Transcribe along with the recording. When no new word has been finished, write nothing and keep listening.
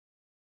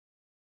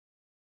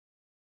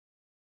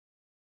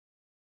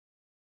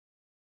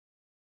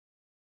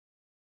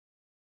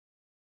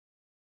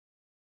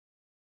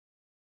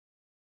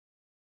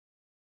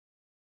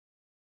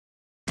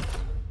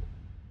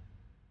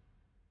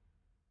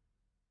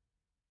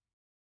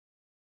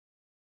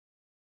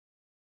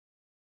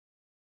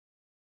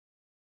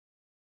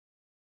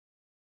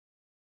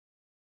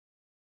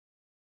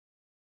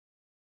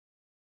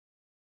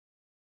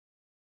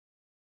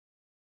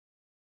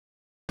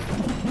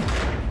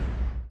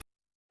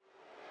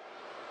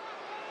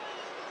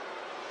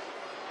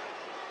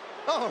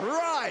All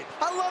right.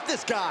 I love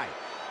this guy.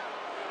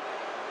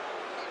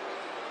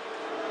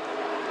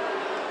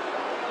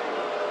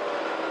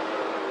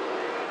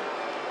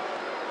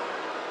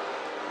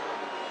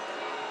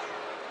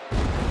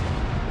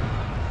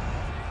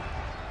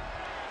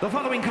 The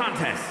following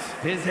contest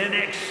is an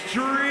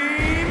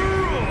Extreme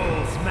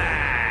Rules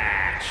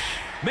match.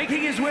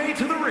 Making his way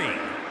to the ring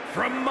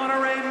from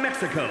Monterrey,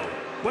 Mexico,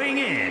 weighing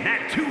in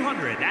at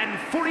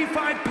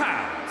 245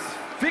 pounds,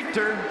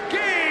 Victor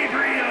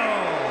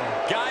Gabriel.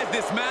 Guys,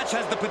 this match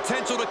has the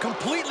potential to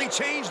completely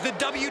change the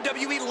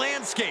WWE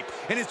landscape,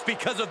 and it's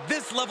because of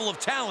this level of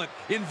talent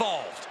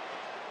involved.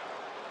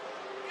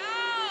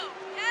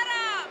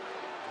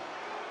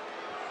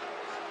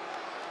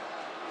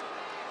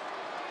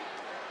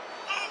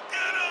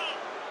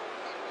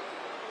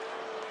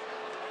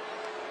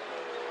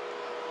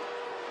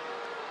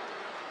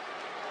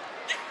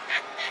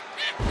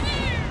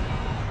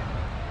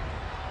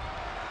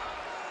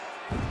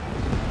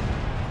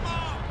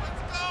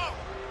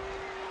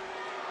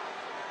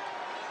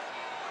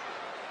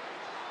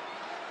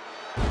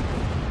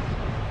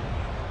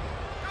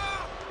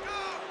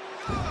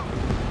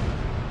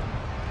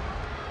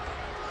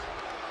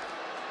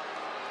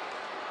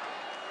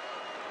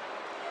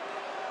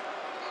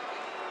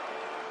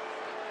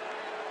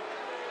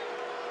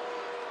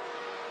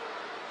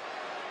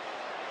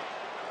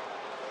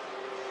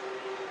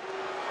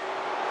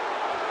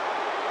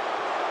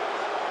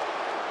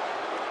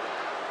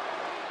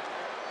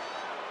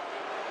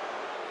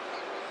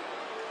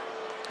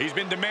 He's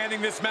been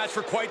demanding this match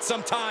for quite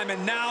some time,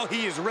 and now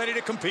he is ready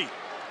to compete.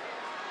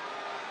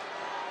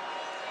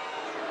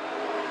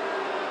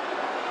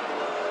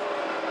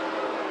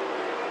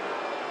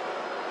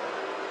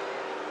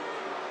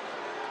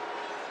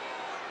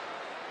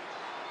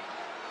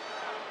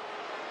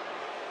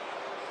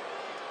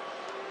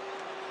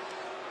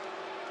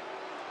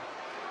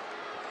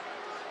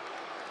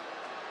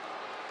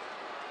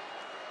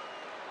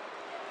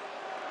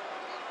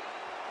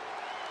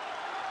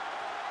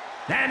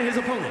 And his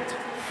opponent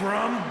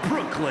from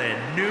Brooklyn,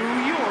 New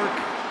York,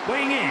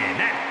 weighing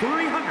in at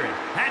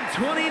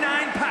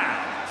 329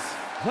 pounds,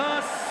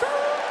 the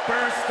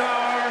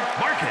Superstar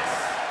Marcus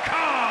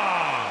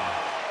Kong.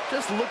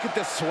 Just look at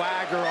the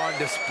swagger on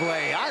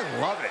display. I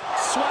love it.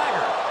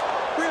 Swagger?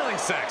 Really,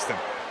 Saxton?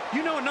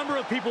 You know a number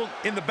of people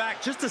in the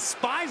back just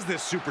despise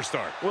this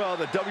superstar. Well,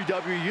 the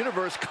WWE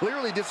Universe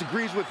clearly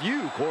disagrees with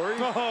you, Corey.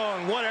 Oh,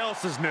 and what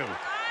else is new?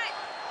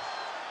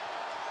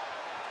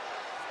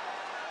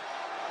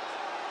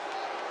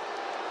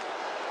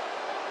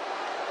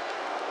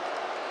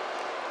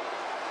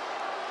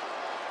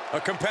 A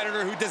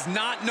competitor who does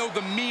not know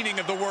the meaning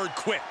of the word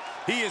quit.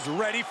 He is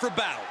ready for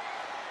battle.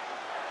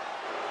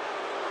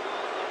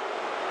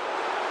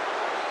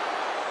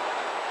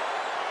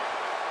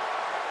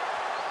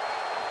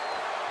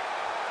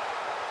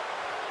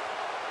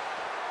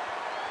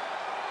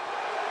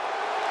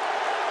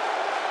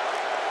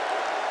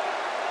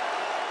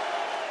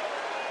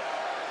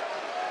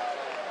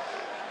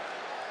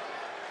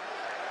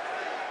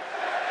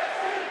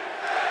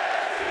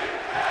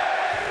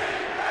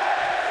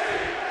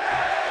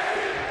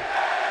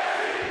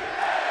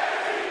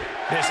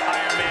 This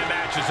Ironman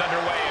match is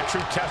underway, a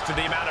true test of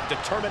the amount of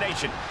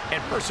determination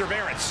and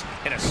perseverance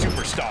in a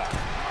superstar.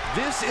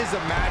 This is a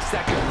match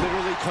that can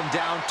literally come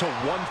down to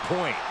 1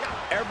 point.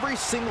 Every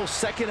single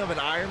second of an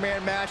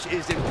Ironman match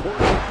is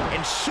important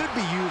and should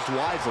be used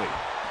wisely.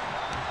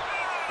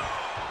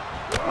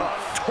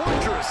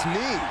 Torturous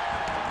knee.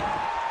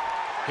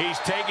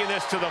 He's taking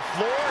this to the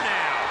floor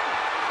now.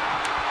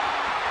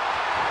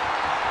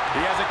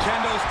 He has a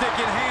kendo stick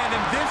in hand,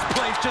 and this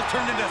place just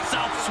turned into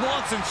South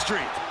Swanson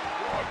Street.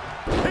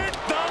 Hit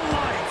the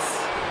lights!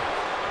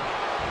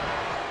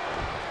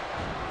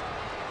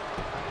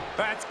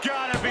 That's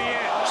gotta be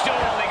it. Still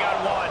only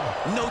got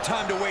one. No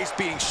time to waste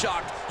being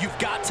shocked. You've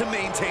got to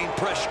maintain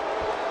pressure.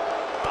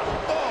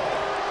 Oh.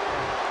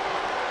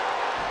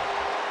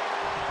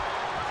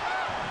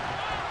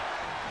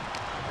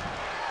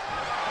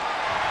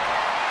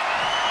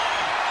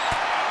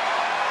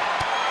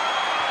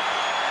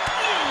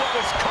 What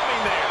was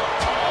coming there?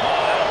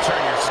 Oh, that'll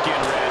turn your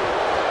skin red.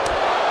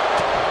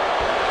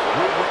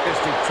 We've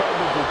witnessed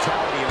incredible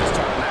brutality in this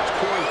title match.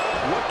 Corey,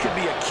 what could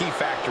be a key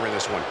factor in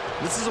this one?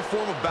 This is a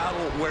form of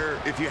battle where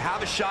if you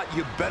have a shot,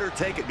 you better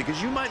take it because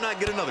you might not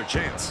get another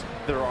chance.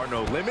 There are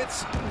no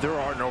limits. There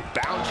are no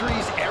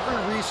boundaries.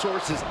 Every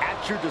resource is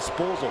at your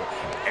disposal.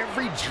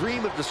 Every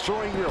dream of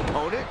destroying your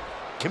opponent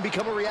can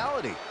become a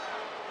reality.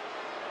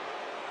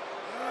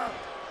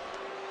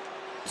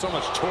 So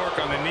much torque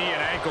on the knee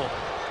and ankle.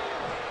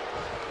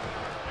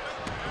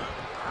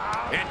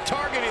 And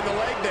targeting the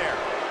leg there.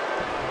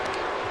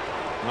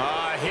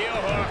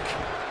 Heel hook.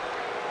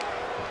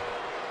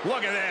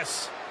 Look at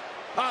this.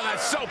 Oh,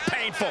 that's so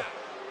painful.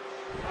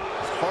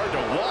 It's hard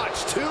to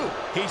watch, too.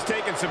 He's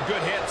taking some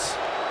good hits.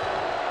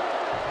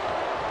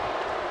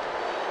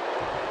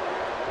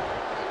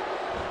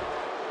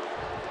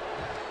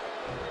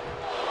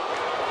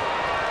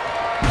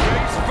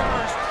 Face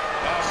first.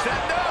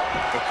 Setting up.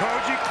 The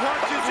Koji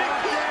clutches it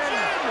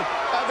again.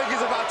 I think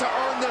he's about to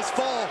earn this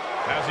fall.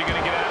 How's he going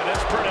to get out of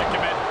this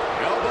predicament?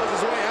 He elbows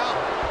his way out.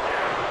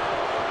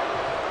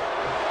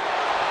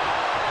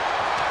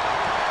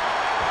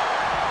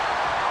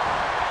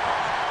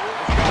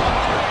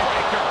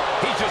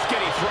 He's just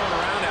getting thrown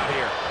around out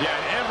here. Yeah,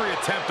 and every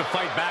attempt to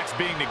fight back's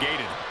being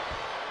negated.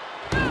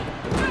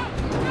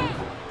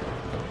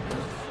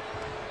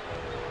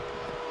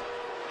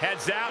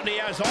 Heads out, and he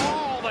has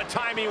all the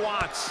time he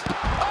wants.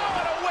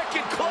 Oh, and a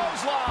wicked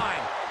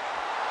clothesline.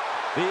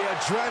 The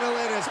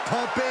adrenaline is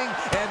pumping,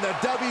 and the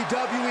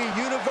WWE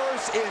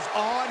Universe is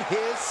on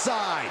his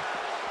side.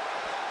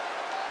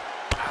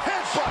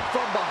 Headbutt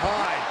from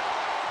behind.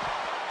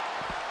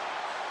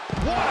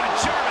 What a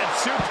German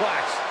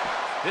suplex.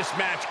 This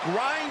match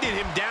grinded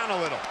him down a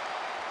little.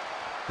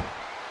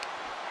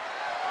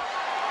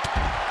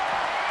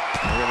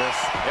 Look at this.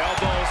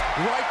 Elbows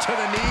right to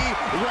the knee.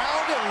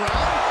 Round and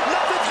round.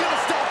 Nothing's going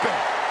to stop him.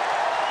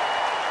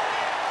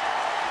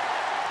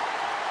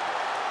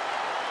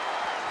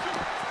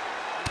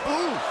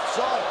 Ooh,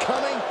 saw it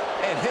coming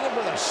and hit him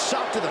with a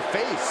shot to the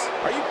face.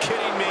 Are you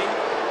kidding me?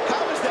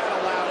 How is that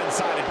allowed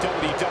inside a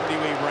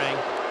WWE ring?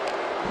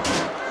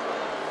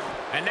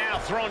 And now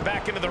thrown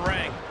back into the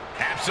ring.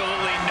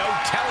 Absolutely no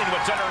telling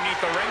what's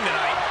underneath the ring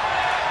tonight.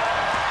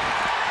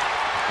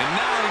 And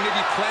now he may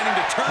be planning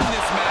to turn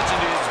this match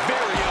into his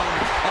very own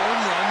home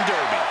run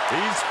derby.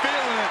 He's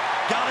feeling it.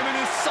 Got him in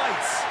his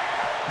sights.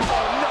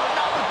 Oh, no,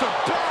 not with the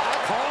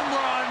back. Home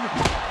run.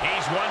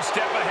 He's one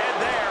step ahead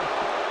there.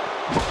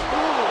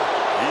 Ooh,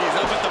 he's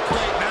up at the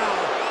plate now.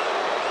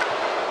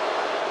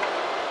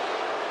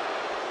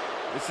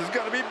 This is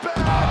going to be bad.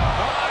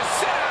 Oh,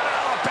 sit down,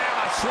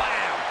 Alabama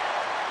slam.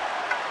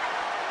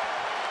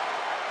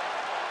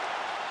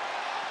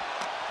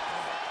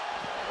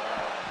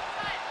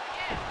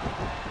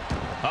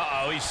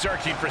 Uh-oh, he's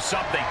searching for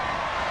something.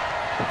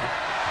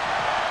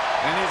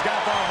 And he's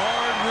got the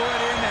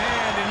hardwood in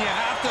hand, and you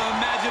have to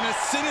imagine a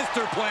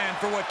sinister plan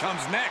for what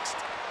comes next.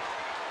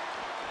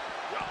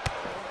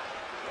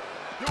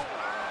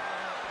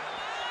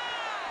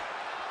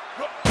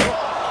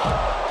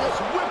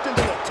 Just whipped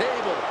into the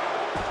table.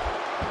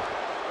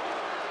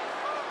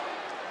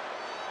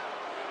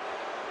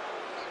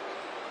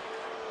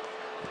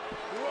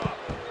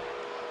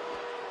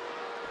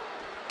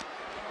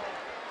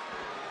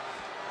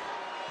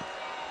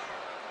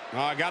 Oh,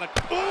 I got it.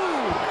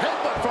 Ooh,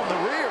 headbutt from the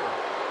rear.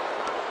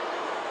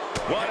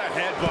 What a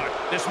headbutt.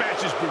 This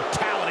match's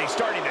brutality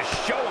starting to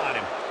show on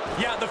him.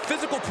 Yeah, the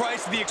physical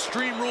price of the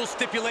Extreme Rules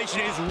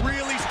stipulation is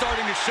really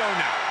starting to show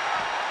now.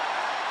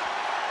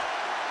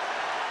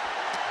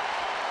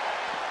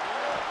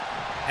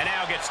 And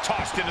now gets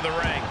tossed into the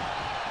ring.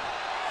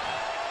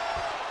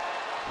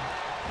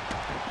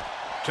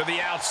 To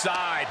the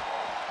outside.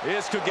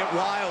 This could get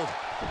wild.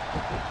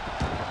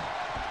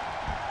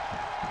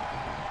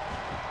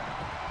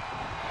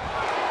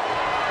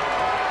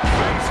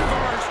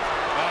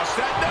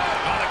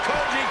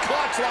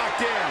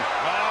 Locked in.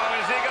 Oh,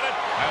 is he gonna?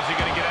 How's he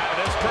gonna get out of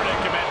this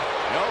predicament?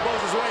 He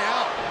elbows his way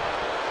out.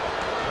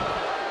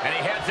 And he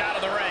heads out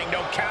of the ring.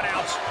 No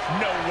countouts,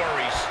 no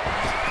worries.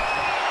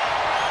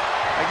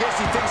 I guess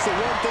he thinks the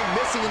one thing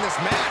missing in this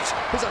match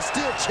is a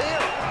steel chair.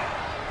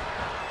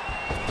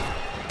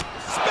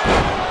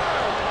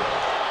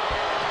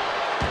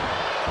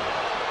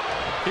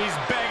 He's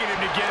begging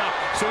him to get up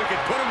so he can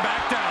put him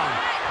back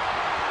down.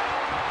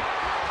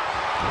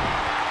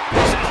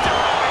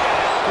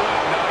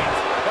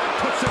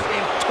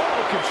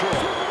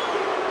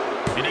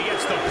 And he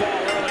gets the fall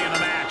early in the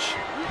match.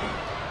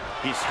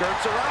 He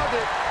skirts around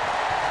it.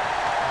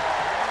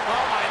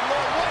 Oh, my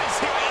Lord, what is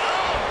he?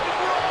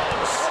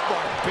 Oh,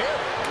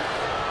 barbaric.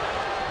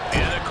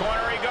 In the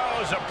corner he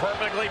goes, a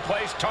perfectly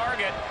placed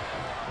target.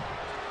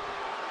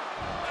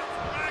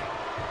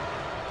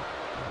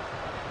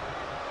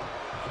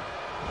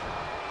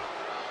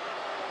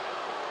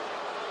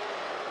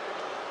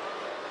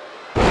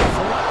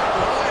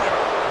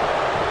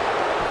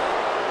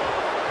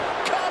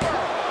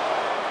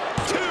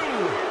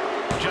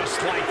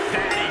 Like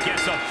that, he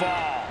gets a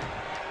fall.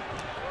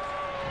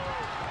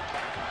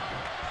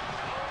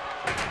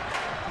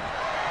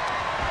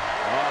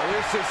 Oh,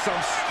 this is some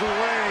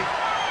strength.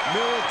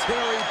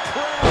 Military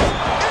press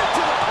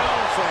into the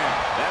power slam.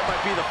 That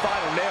might be the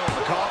final nail in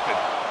the coffin.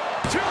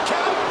 2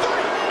 count, 3.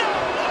 No,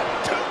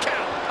 a 2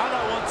 count. I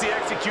thought once he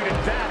executed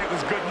that, it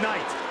was good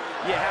night.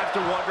 You have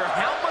to wonder,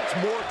 how much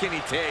more can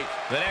he take?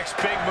 The next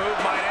big move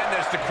might end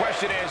this. The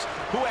question is,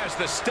 who has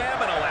the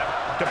stamina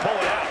left to pull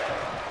it out?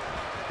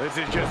 This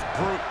is just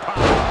brute power.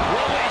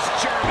 Release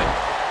German.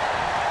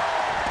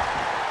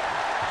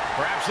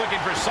 Perhaps looking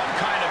for some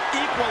kind of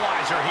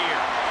equalizer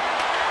here.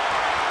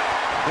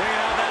 Bringing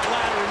out that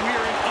ladder, and we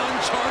are in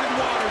uncharted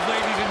waters,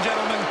 ladies and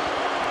gentlemen.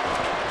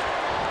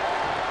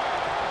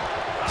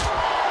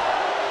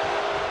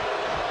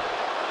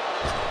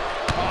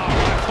 Oh,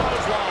 what a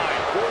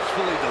clothesline.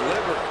 Forcefully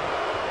delivered.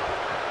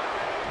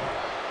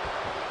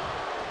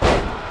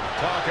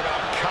 Talk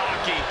about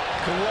cocky,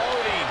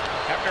 gloating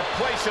after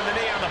placing the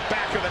knee on the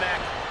back of the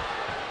neck.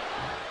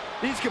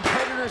 These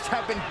competitors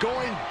have been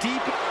going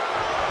deep.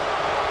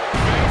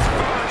 Face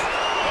first.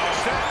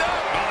 Stand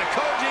up. Oh, the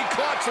Koji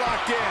clutch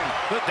locked in.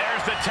 But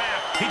there's the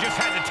tap. He just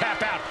had to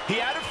tap out.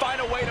 He had to find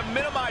a way to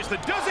minimize the...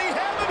 Does he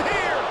have him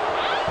here?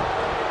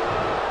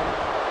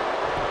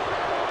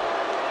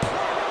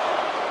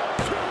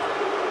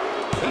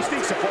 He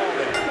sneaks a fall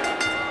there.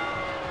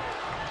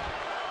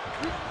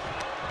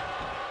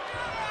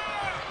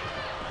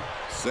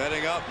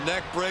 Setting up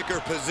neck breaker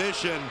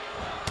position.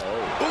 Oh.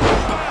 Ooh,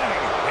 bang!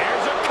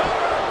 Here's a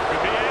cover.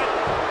 Could be it.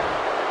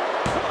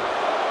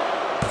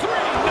 3,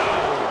 no!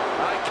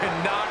 I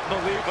cannot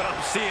believe what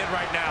I'm seeing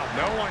right now.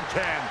 No one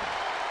can.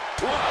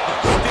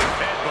 Stiff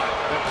headbutt.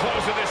 The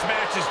close of this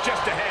match is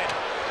just ahead.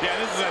 Yeah,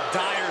 this is a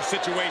dire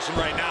situation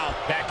right now.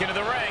 Back into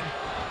the ring.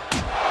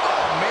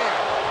 Oh, man.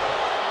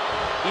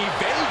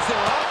 Evades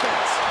their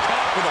offense.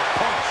 Caught with a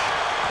punch.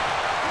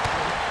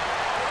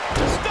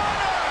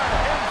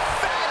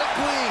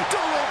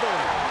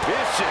 Delivered.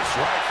 Vicious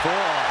right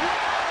forearm.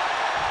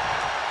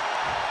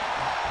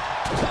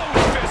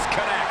 Close fist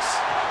connects.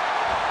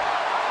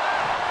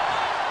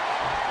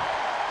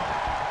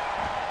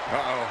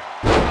 Uh-oh.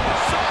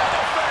 Side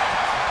effect.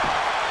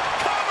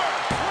 Cover.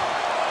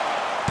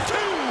 1, 2,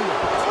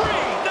 3.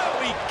 No,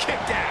 he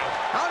kicked out.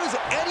 How does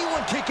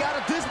anyone kick out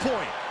at this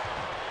point?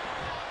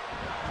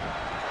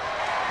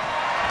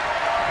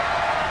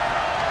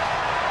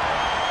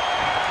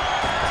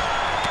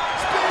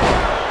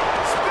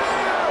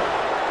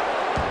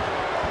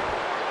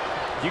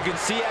 You can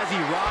see as he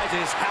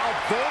rises how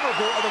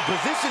vulnerable of a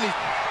position he...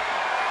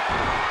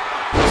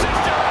 Good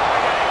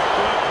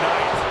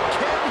night.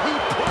 Can he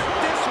put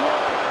this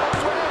one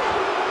away?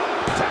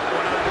 Tap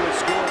one out to a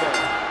score there.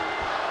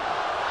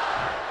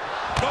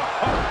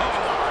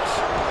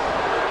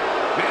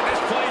 Man,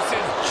 this place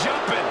is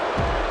jumping.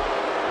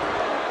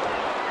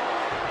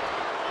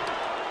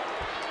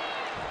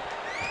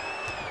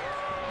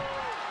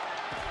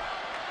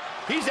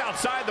 He's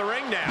outside the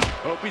ring now.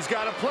 Hope he's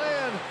got a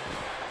plan.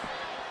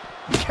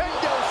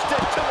 Kendo stick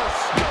to the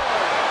skull.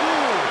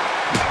 Ooh.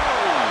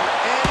 Oh.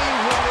 Any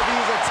one of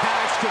these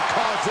attacks could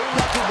cause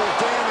irreparable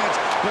damage,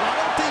 but I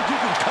don't think you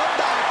can come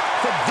back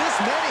from this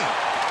many.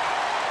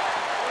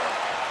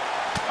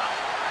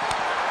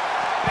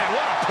 Man,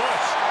 what a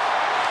push.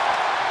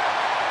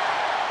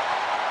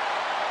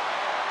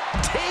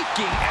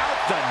 Taking out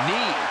the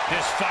knee.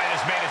 This fight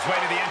has made its way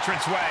to the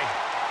entranceway.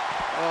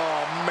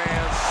 Oh,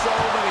 man, so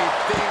many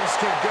things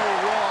can go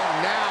wrong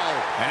now.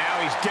 And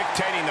now he's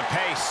dictating the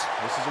pace.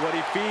 This is what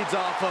he feeds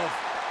off of.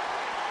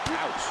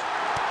 Ouch.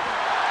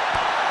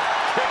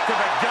 Kick to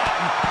the gut.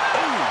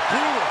 Ooh,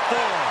 brutal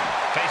forearm.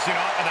 Facing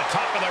off at the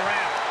top of the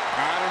ramp.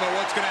 I don't know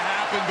what's going to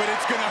happen, but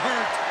it's going to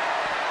hurt.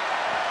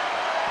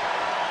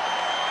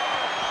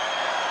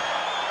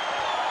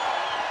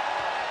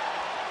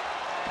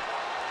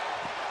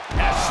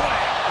 And a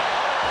slam.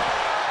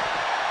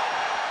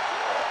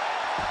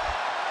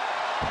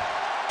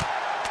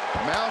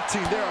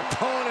 Mounting their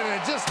opponent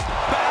and just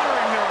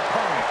battering their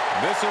opponent.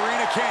 This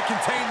arena can't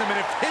contain them, and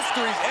if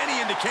history's any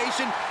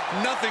indication,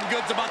 nothing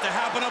good's about to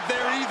happen up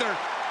there either.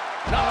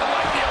 Nothing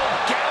like the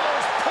old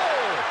gallows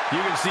pole. You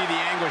can see the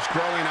anguish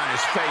growing on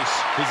his face.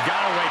 He's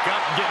got to wake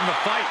up and get in the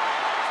fight.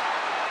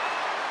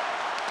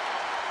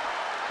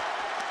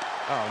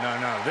 Oh,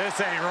 no, this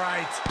ain't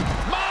right.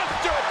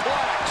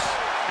 Monsterplex.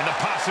 And the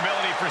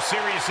possibility for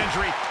serious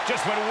injury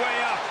just went way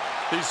up.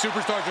 These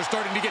superstars are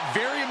starting to get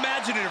very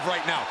imaginative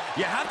right now.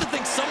 You have to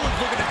think someone's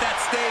looking at that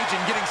stage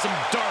and getting some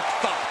dark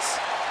thoughts.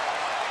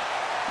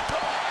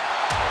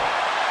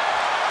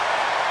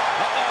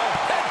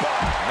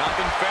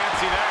 Nothing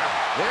fancy there.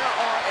 There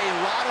are a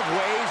lot of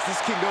ways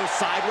this can go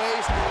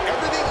sideways.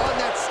 Everything on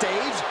that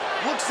stage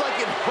looks like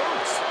it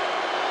hurts.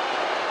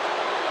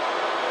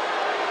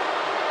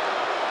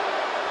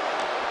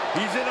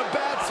 He's in a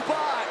bad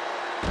spot.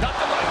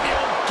 Nothing like the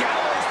old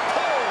gallows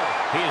pole.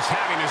 He is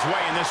having his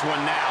way in this one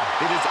now.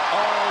 It is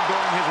all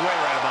going his way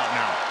right about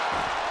now.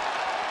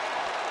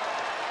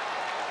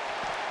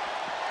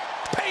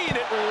 Paying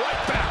it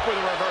right back with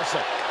a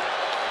reversal.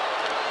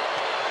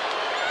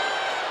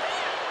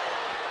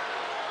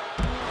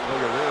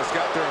 Look at this,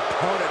 got their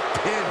opponent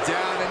pinned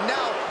down, and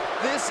now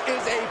this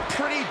is a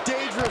pretty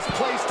dangerous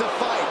place to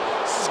fight.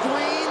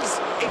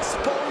 Screens,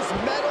 exposed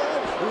metal,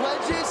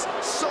 ledges,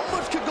 so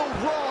much could go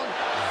wrong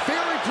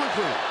very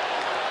quickly.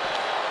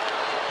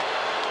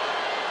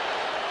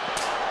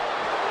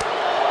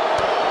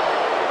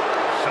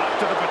 Shot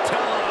to the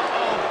patella.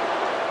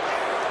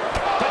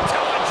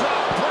 Patella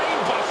drop,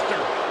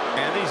 brainbuster.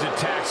 And these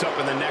attacks up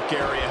in the neck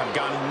area have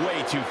gone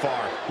way too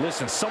far.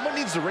 Listen, someone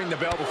needs to ring the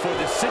bell before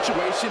this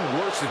situation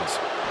worsens.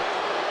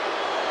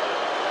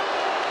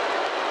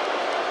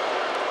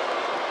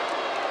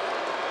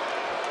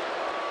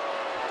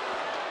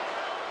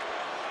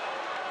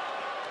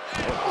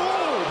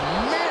 Oh,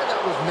 man,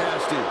 that was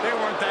nasty. They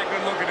weren't that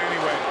good looking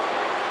anyway.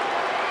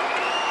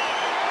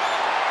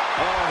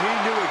 Oh, he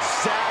knew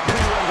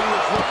exactly what he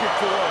was looking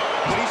for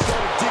when he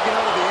started digging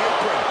under the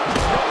apron.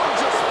 No one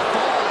just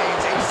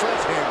finds a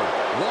sledgehammer.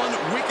 One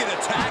wicked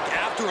attack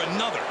after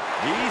another.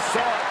 He saw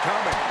it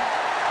coming.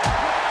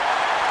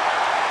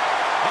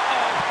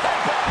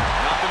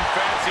 Nothing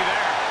fancy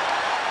there.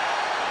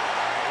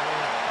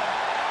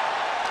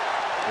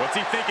 What's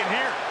he thinking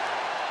here?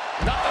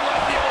 Nothing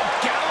like the old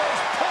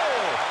gallows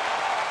pole.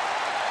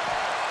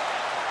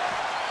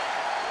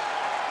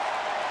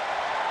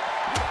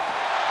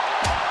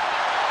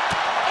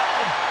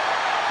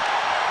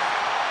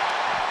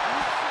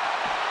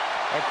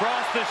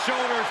 Across the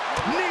shoulders,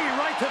 knee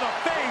right to the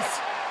face.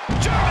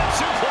 German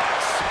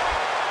suplex.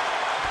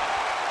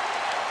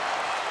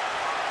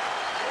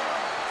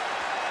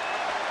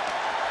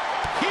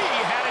 He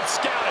had it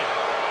scouted.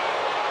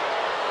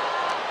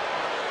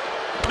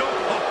 No.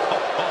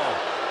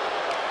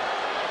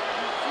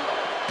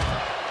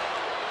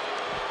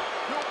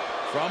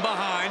 From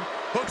behind,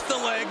 hooks the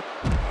leg.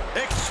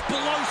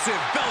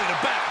 Explosive belly to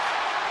back.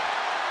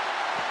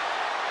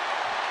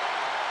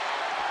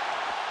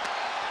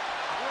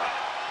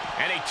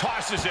 And he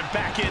tosses him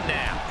back in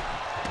now.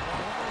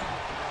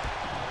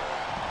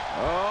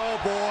 Oh,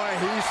 boy,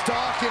 he's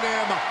stalking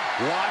him.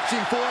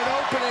 Watching for an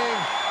opening.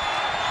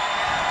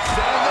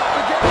 Setting up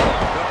again.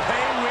 The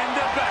pay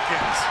window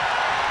beckons.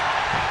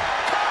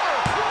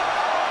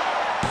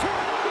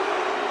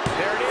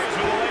 There it is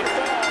with a late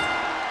fall.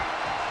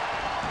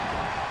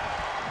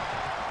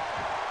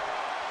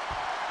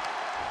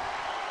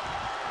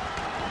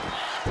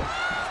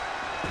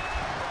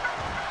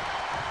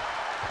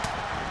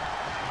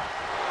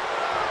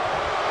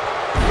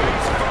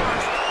 Face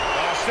first.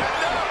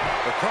 Setting up.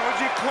 The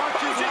Koji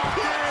clutch is locked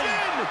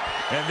in.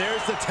 And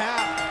there's the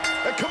tap.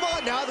 And come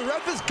on now, the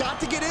ref has got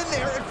to get in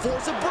there and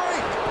force a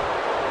break.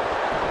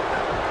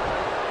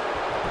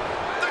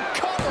 The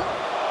cover.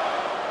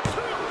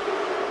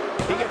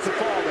 He gets a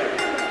fall there.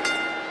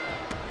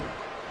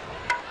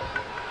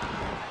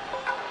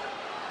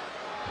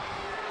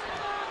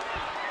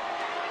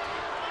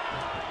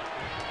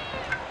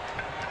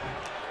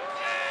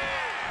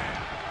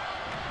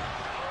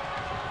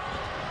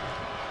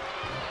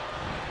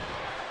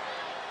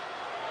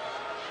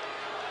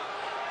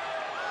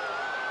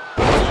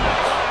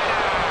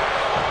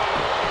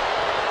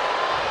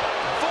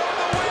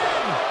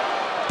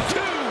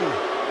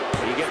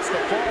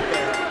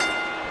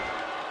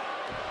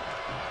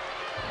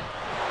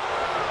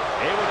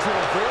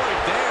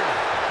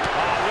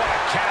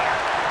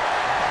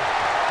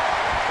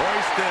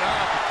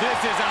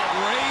 This is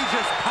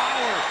outrageous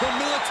power. The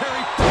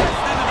military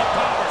pressed into the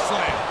power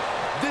slam.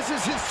 This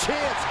is his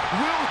chance.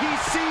 Will he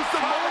seize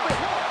the moment?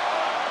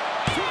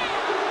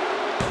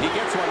 He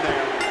gets one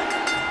there.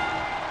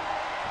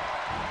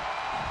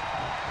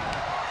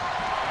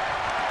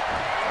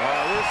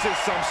 Oh, this is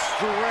some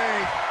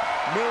strength.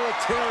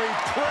 Military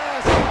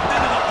press.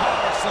 Into the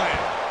power slam.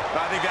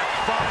 I think that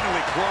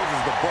finally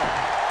closes the book.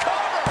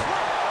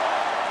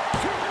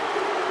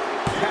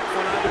 Tap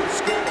one under the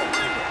score.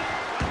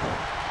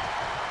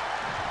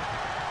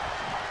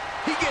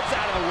 He gets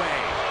out of the way.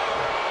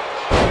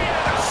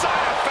 Yeah, the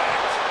side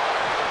effect.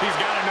 He's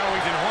got to know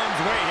he's in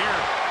harm's way here.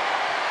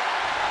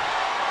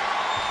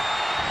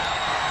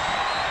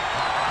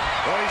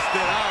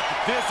 Hoisted up.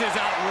 This is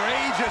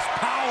outrageous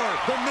power.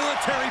 The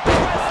military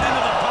pressed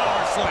into the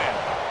power slam.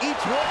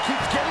 Each one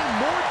keeps getting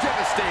more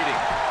devastating.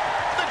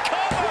 The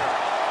cover.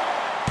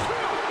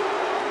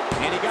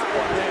 And he got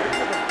one there.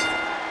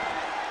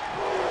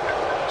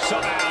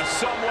 Somehow,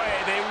 some way,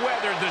 they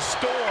weathered the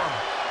storm.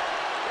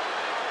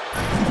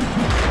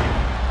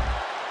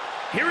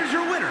 Here is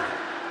your winner,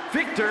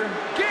 Victor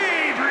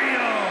Gabriel.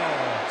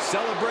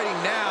 Celebrating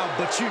now,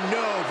 but you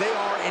know they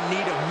are in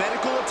need of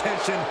medical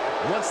attention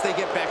once they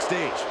get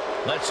backstage.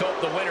 Let's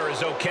hope the winner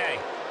is okay.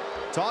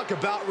 Talk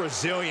about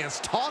resilience.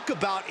 Talk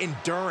about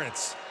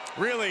endurance.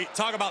 Really,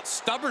 talk about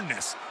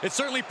stubbornness. It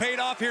certainly paid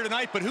off here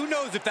tonight, but who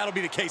knows if that'll be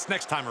the case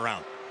next time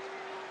around.